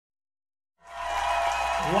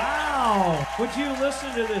Wow! Would you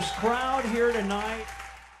listen to this crowd here tonight?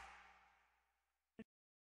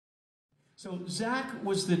 So Zach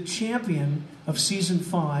was the champion of season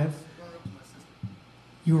 5.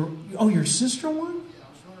 Your sister won?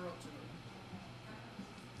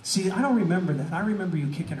 See, I don't remember that. I remember you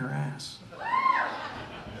kicking her ass.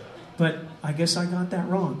 But I guess I got that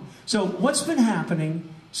wrong. So what's been happening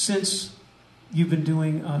since you've been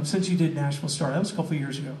doing, since you did Nashville Star? That was a couple of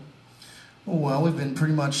years ago. Well, we've been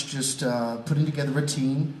pretty much just putting together a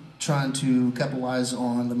team, trying to capitalize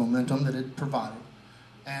on the momentum that it provided.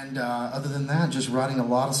 And other than that, just writing a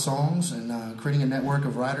lot of songs and creating a network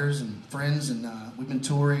of writers and friends. And we've been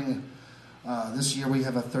touring. This year we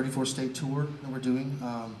have a 34-state tour that we're doing.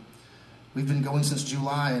 We've been going since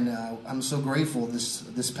July, and I'm so grateful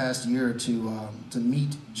this past year to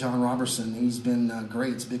meet John Robertson. He's been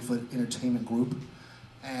great. It's Bigfoot Entertainment Group,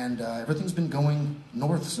 and everything's been going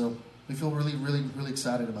north. So we feel really, really, really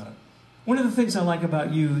excited about it. One of the things I like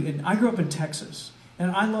about you, and I grew up in Texas,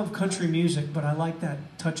 and I love country music, but I like that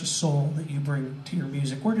touch of soul that you bring to your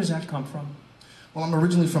music. Where does that come from? Well, I'm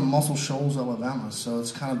originally from Muscle Shoals, Alabama, so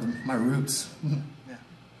it's kind of my roots. Yeah.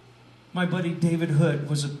 My buddy David Hood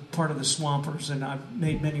was a part of the Swampers, and I've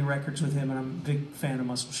made many records with him, and I'm a big fan of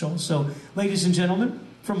Muscle Shoals. So, ladies and gentlemen,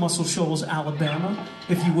 from Muscle Shoals, Alabama,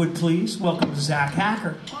 if you would please, welcome to Zach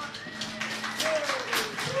Hacker.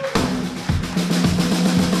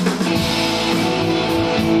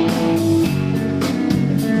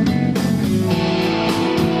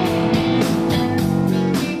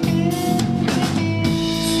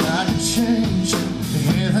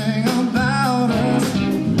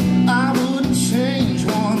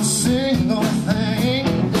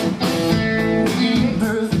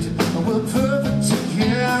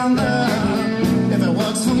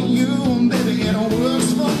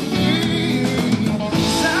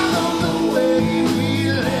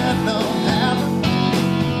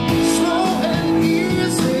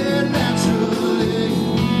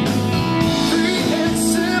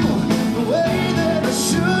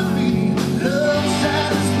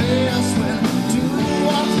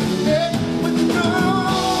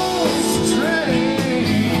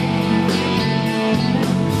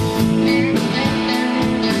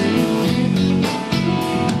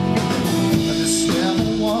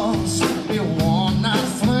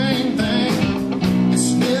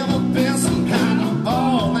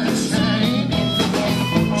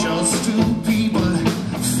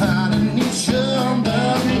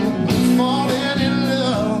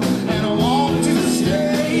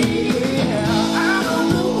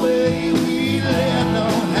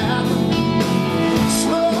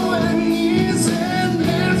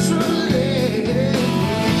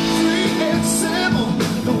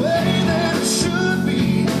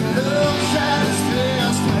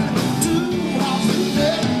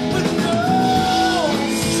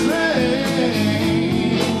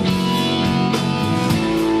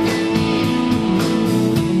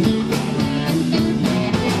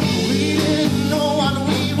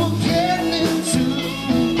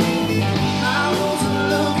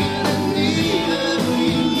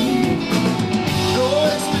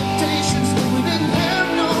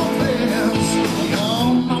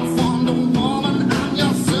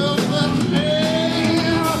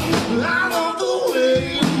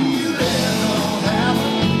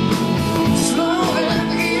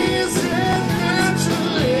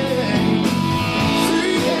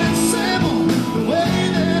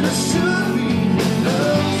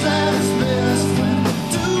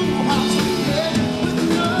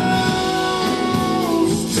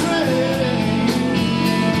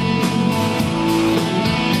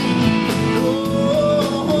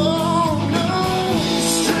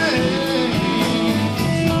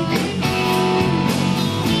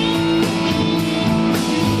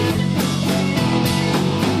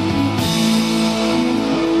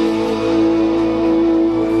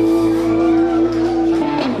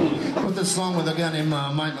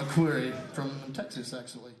 Texas,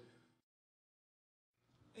 actually.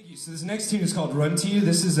 Thank you. So this next tune is called Run To You.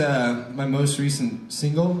 This is my most recent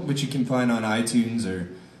single, which you can find on iTunes or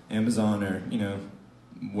Amazon or, you know,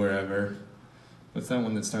 wherever. What's that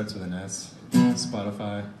one that starts with an S?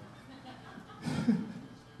 Spotify.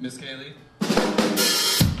 Miss Kaylee?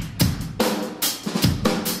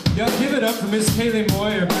 Y'all give it up for Miss Kaylee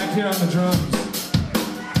Moyer back here on the drums.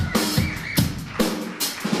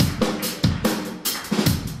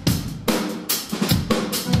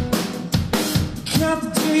 Count the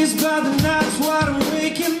days by the nights wide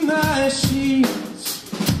awake in my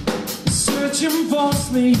sheets, searching for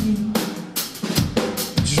sleep,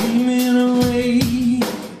 dreaming away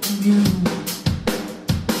of you.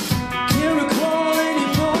 Can't recall any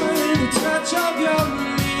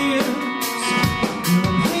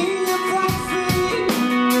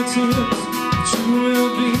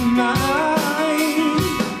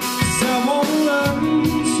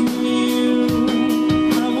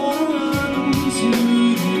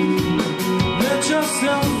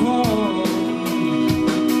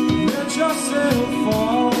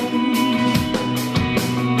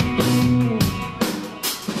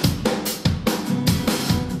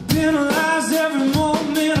Penalized every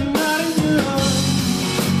moment I'm not enough.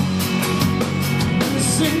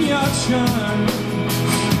 Missing your charm.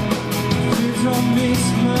 Fears on me,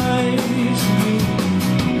 smiles me.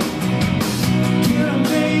 Get a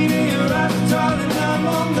lady, you're right, darling, I'm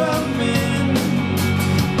on the mend.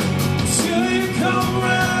 Till you come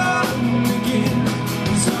round again.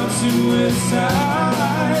 It's up to west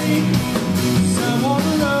side. 'Cause I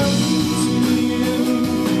wanna run to you.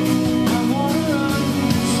 I wanna run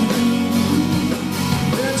to you.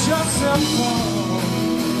 Let yourself fall.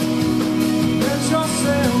 Let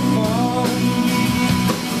yourself fall.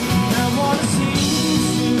 I wanna sing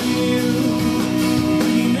to you.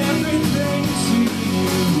 Mean everything to you.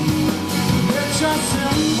 Let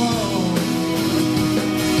yourself fall.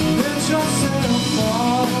 Let yourself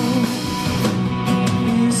fall.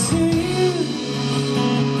 Is it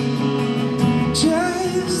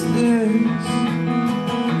just this?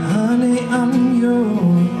 Honey, I'm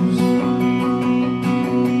yours.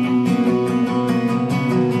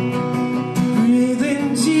 Breathing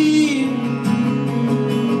deep,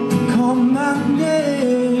 call my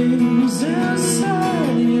names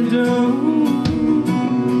inside your door.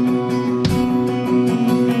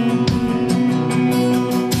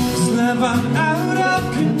 'Cause love, I'm out of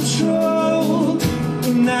control,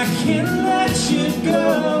 and I can't let you go.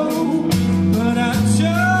 But I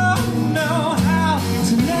don't know how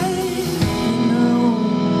to let you know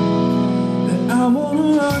that I wanna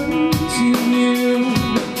run to you.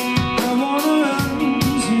 I wanna run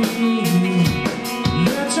to you.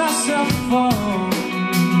 Let yourself fall.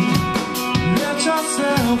 Let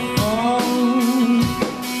yourself fall.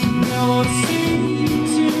 Now I'll sing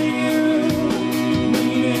to you.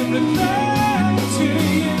 Mean everything to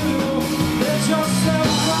you. Let yourself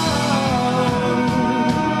fall.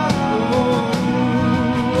 Oh,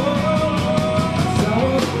 oh,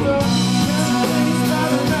 oh, oh. So things by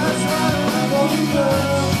the nights while I won't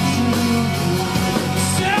love you.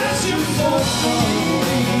 Searching for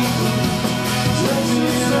me. Let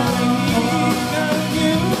yourself fall.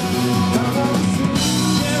 You.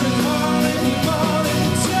 Every morning,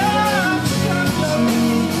 time to love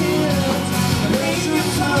you. Let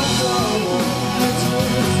yourself fall. Let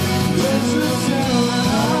yourself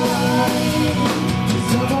fall.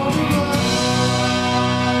 'Cause I wanna run.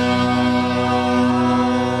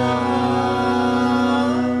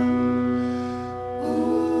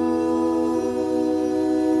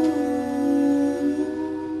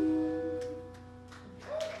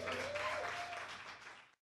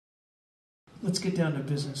 Let's get down to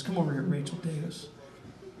business. Come over here, Rachel Davis.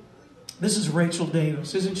 This is Rachel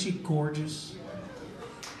Davis. Isn't she gorgeous?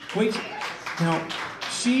 Wait, now,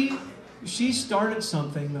 she started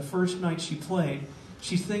something the first night she played.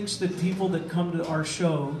 She thinks that people that come to our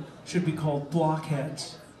show should be called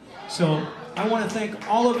blockheads. So I want to thank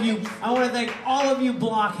all of you. I want to thank all of you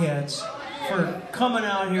blockheads for coming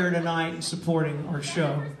out here tonight and supporting our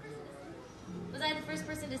show. Was I the first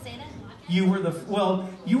person to say that? You were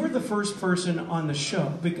the first person on the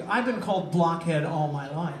show. I've been called blockhead all my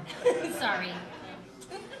life. Sorry.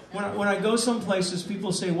 When I go some places,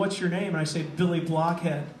 people say, "What's your name?" And I say, "Billy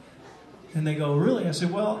Blockhead." And they go, "Really?" I say,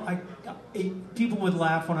 "Well, people would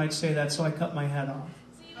laugh when I'd say that, so I cut my head off."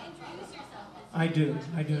 So you introduce yourself. I do.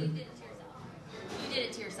 You did it to yourself. You did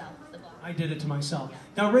it to yourself, the block. I did it to myself.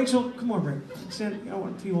 Now, Rachel, come over. I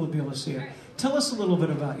want people to be able to see it. Tell us a little bit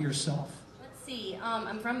about yourself. Let's see.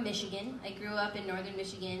 I'm from Michigan. I grew up in northern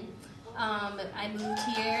Michigan. I moved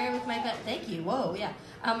here with my thank you. Whoa, yeah.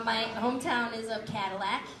 My hometown is of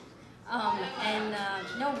Cadillac.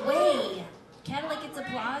 No way. Cadillac gets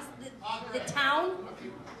applause? The town?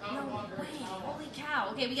 No way. Holy cow.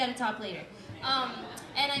 Okay, we gotta talk later.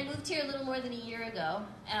 And I moved here a little more than a year ago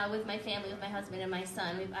with my family, with my husband and my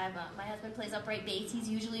son. My husband plays upright bass. He's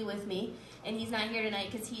usually with me, and he's not here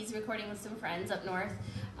tonight because he's recording with some friends up north.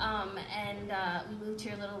 We moved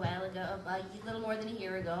here a little while ago, a little more than a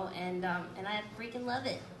year ago, and I freaking love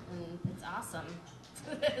it. And it's awesome.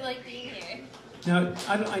 I like being here. Now,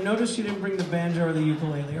 I noticed you didn't bring the banjo or the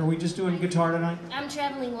ukulele. Are we just doing guitar tonight? I'm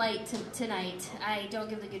traveling light tonight. I don't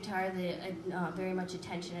give the guitar very much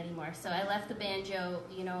attention anymore. So I left the banjo,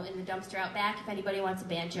 in the dumpster out back if anybody wants a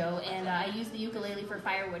banjo, and I use the ukulele for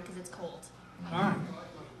firewood because it's cold. All right.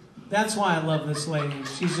 That's why I love this lady.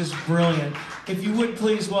 She's just brilliant. If you would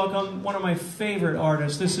please welcome one of my favorite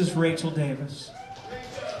artists. This is Rachel Davis.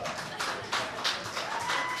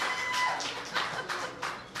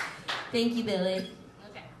 Thank you, Billy.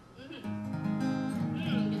 Okay.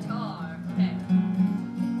 Guitar.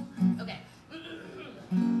 Okay.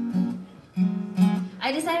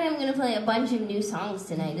 I decided I'm going to play a bunch of new songs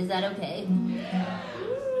tonight. Is that okay? Yeah.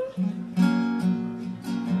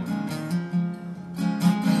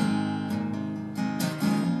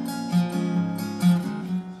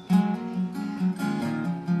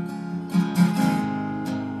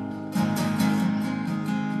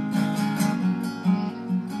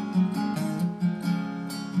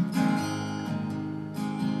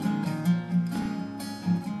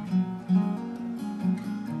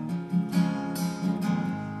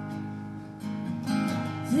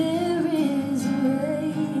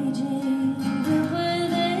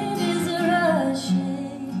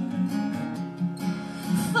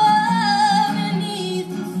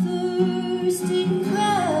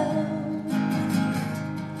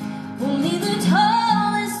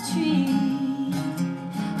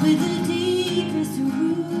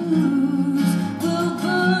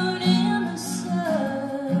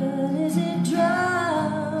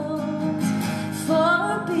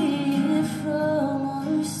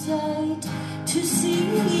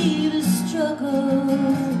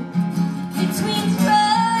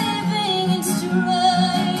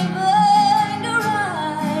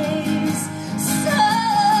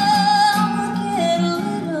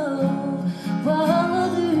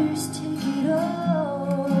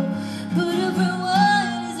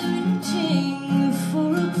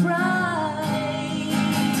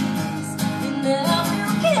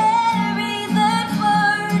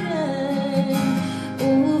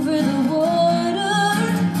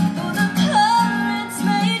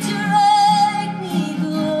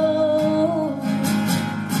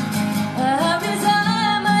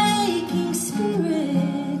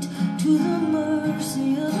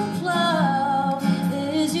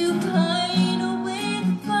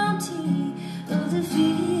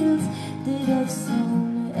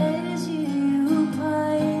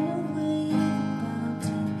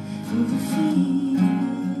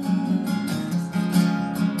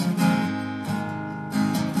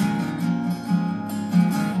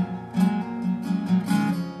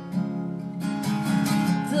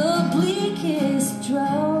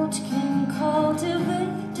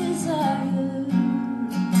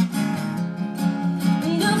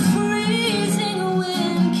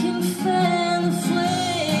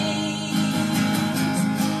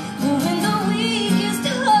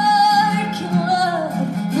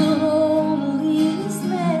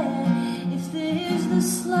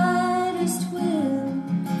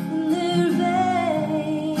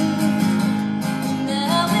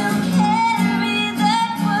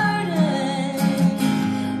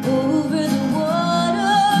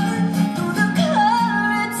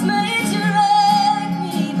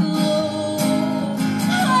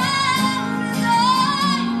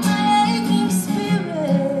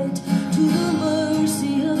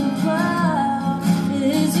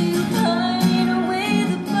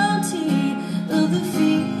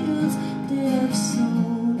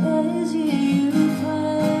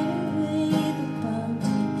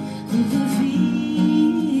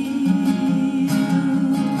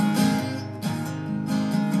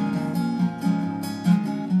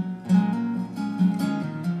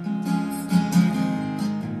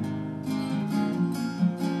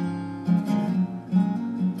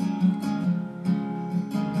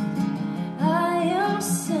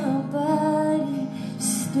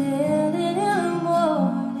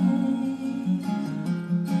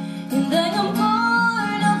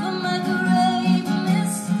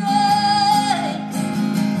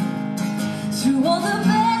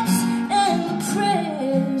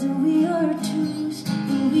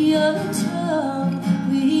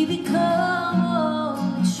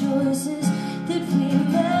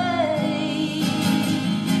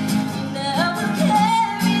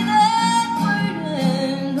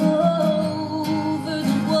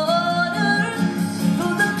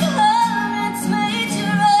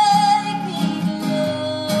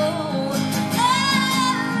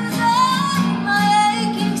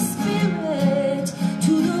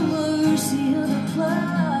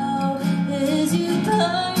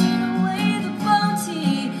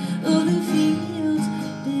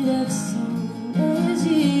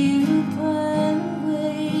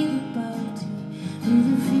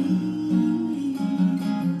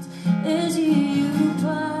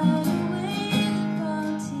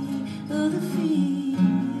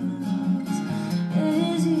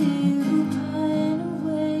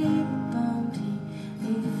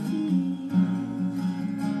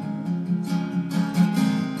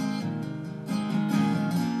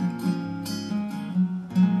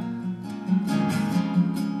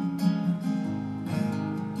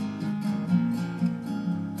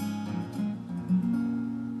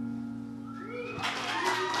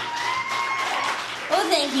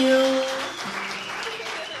 Thank you.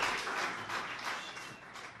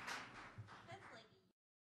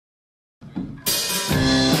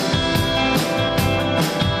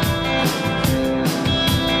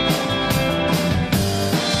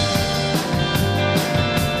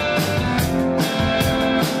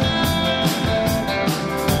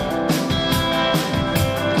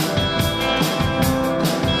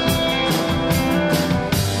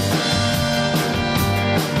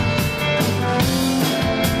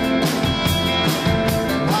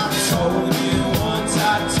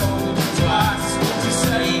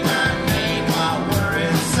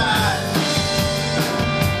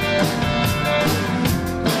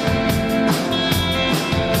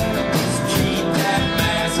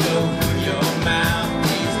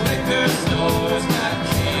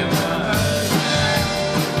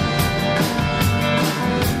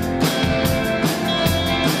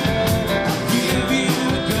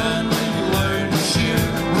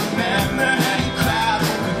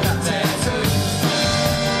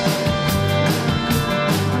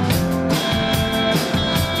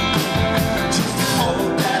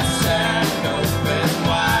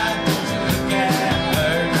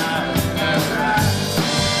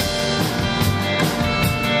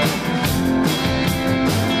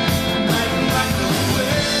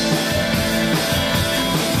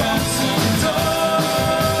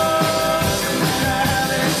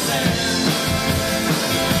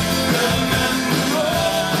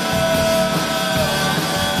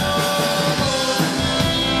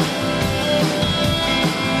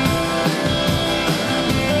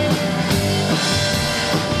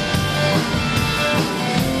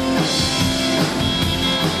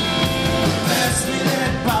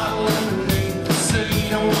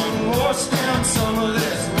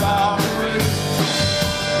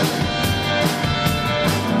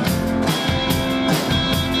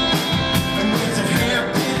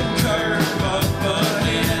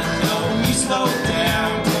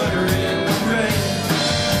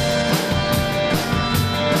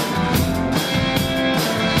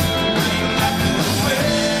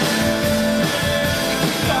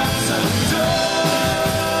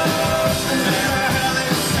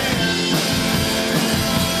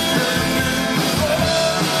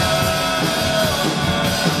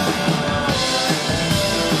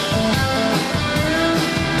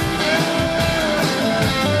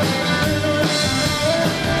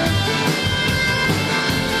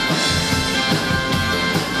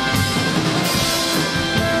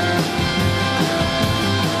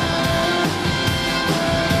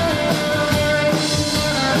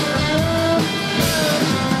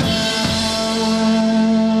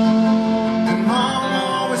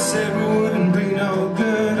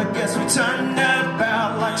 turned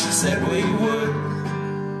out like she said we would.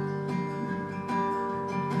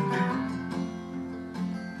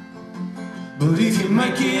 But if you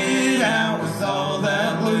make it out with all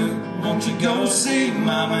that loot, won't you go see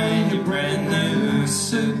Mama in your brand new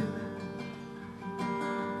suit?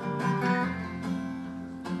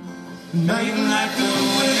 Now you can like the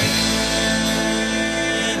wind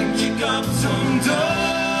and kick up some doors,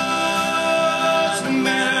 no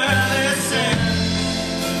matter how they say.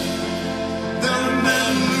 They'll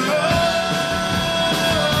remember us.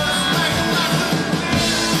 Now you like the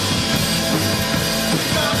wind,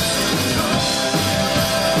 kick up some doors, no matter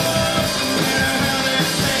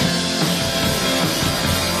how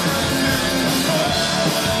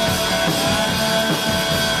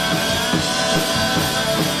they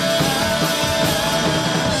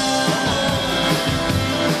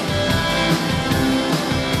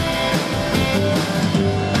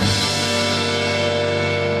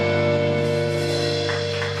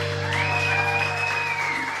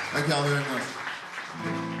say. Thank y'all very much.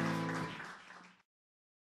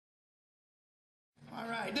 All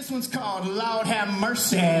right, this one's called Lord Have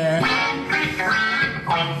Mercy.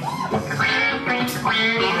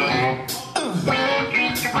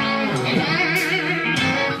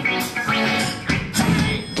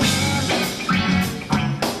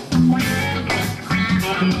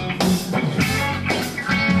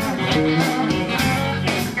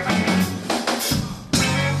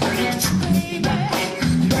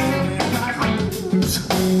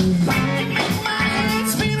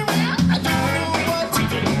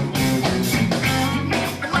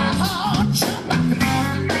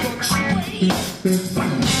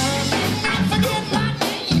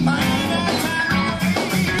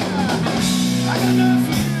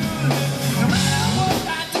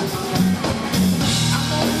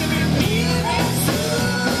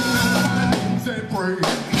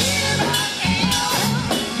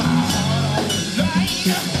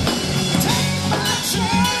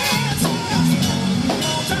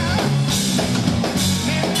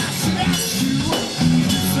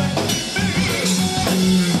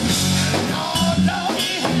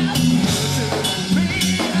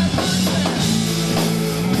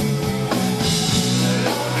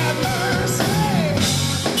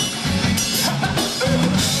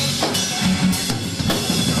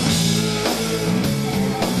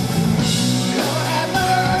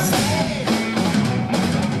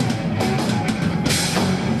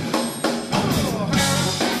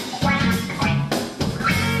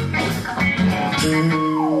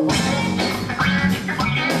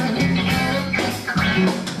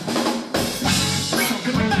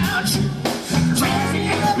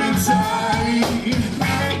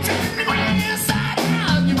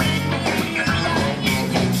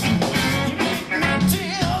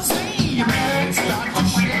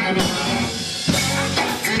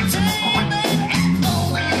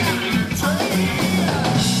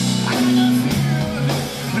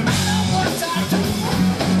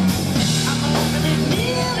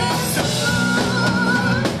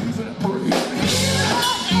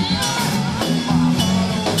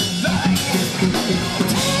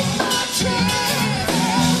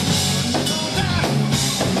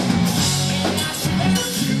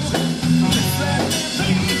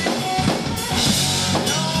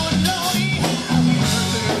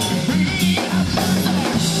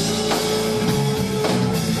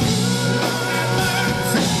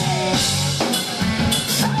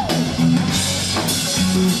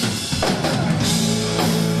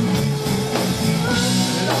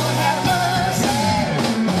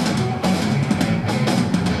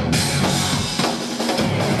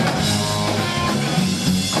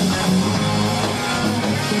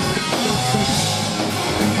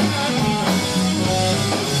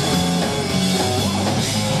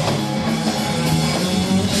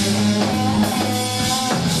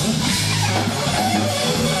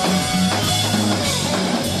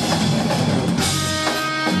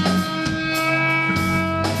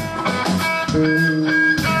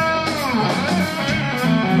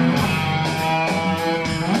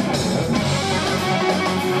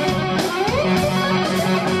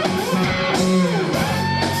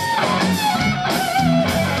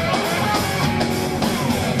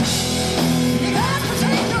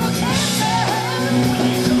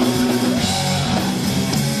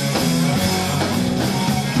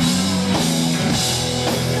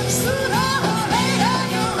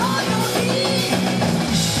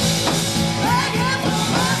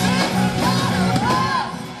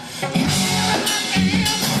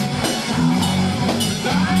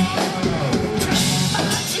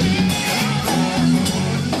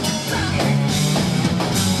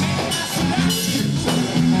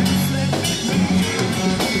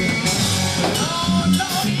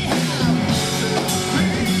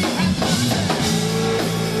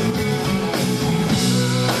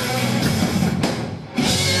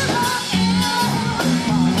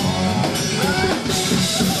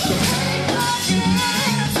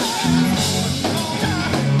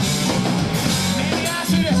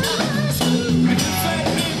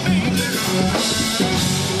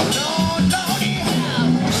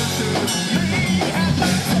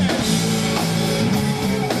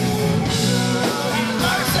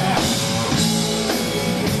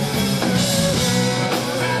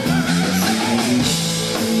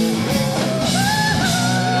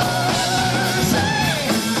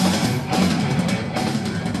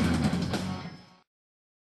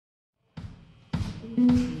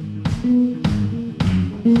 Letting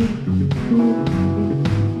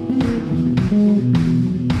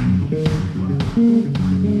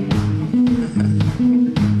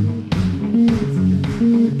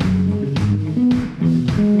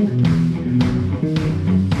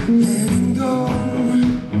go,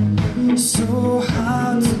 so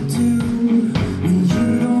hard to do when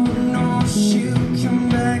you don't know she'll come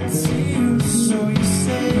back to you. So you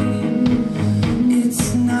say,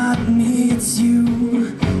 it's not me, it's you.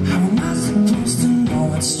 How am I supposed to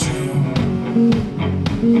know it's true?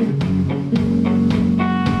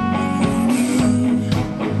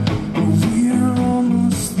 We're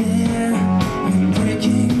almost there. We're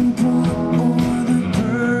breaking point over the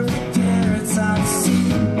perfect pair. It's hard to see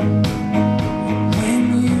when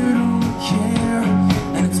you don't care,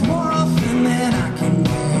 and it's more often than I can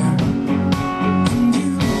bear. And you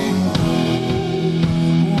know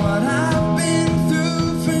what I've been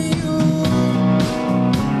through for you,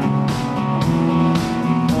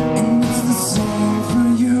 and it's the same for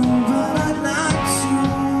you, but I'd like to.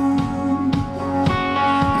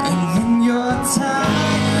 And when you're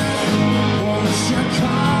tired, won't you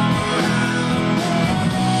come around?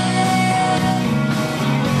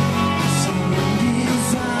 So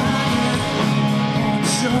desire,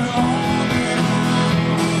 won't you all that I need?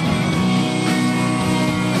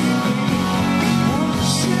 Won't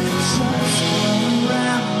you just come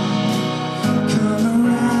around, come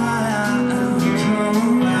around,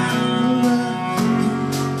 come around?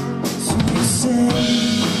 So you say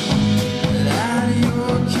that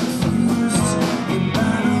you're confused, you're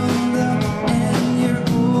bound up and you're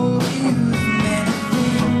overused. Many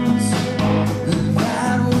things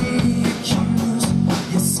that we accuse,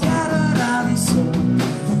 you're scattered out and so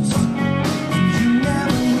confused, and you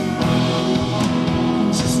never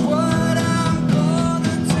know just what I'm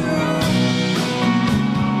gonna do.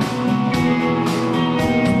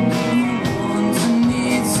 And you want to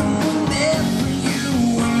need someone there for you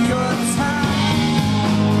when you're tired.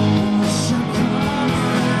 Won't you come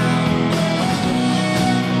around?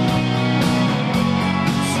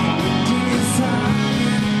 So desire,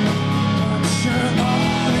 but you're all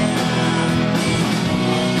that I need.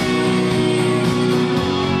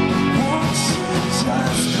 Won't you just come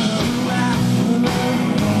around, come around, come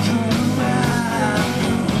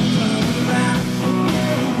around?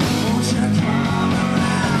 Won't you come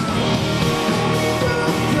around?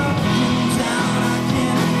 Broken down, I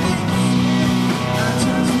can't think. I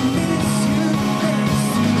just miss you next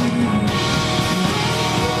to you.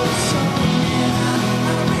 So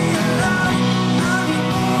I'll be alone, I'll be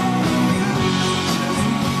over you. Just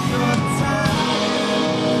when you're tired,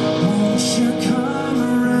 won't you come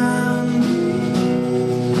around?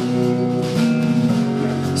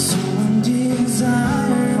 So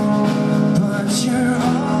undesired, but you're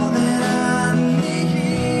all that I need.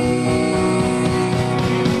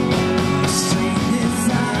 Straight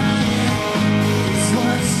desire is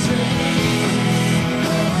what's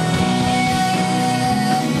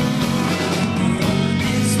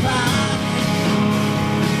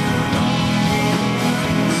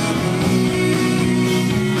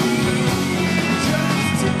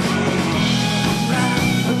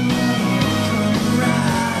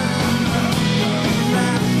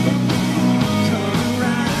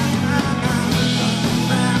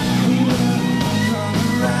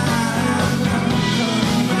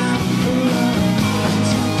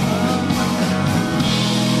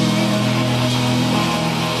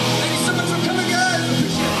Thank you so much for coming, guys.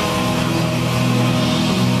 Appreciate it.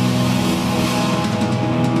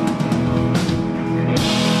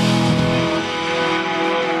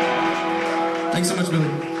 Thanks so much, Billy.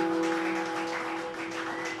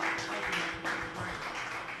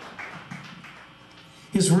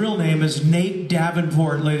 His real name is Nate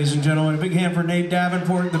Davenport, ladies and gentlemen. A big hand for Nate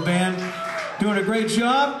Davenport and the band. Doing a great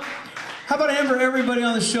job. How about a hand for everybody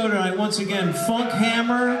on the show tonight? Once again, Funk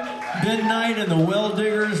Hammer, Ben Knight and the Well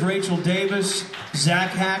Diggers, Rachel Davis,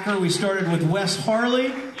 Zach Hacker. We started with Wes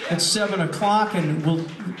Harley at 7 o'clock, and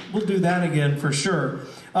we'll do that again for sure.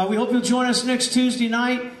 We hope you'll join us next Tuesday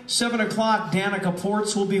night, 7 o'clock. Danica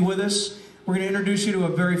Ports will be with us. We're going to introduce you to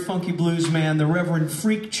a very funky blues man, the Reverend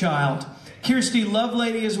Freakchild. Kirsty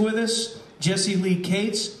Lovelady is with us, Jesse Lee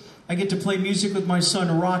Cates. I get to play music with my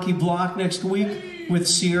son Rocky Block next week with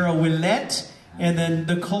Sierra Willette, and then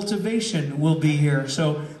The Cultivation will be here.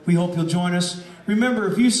 So we hope you'll join us.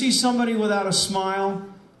 Remember, if you see somebody without a smile,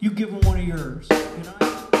 you give them one of yours. You know?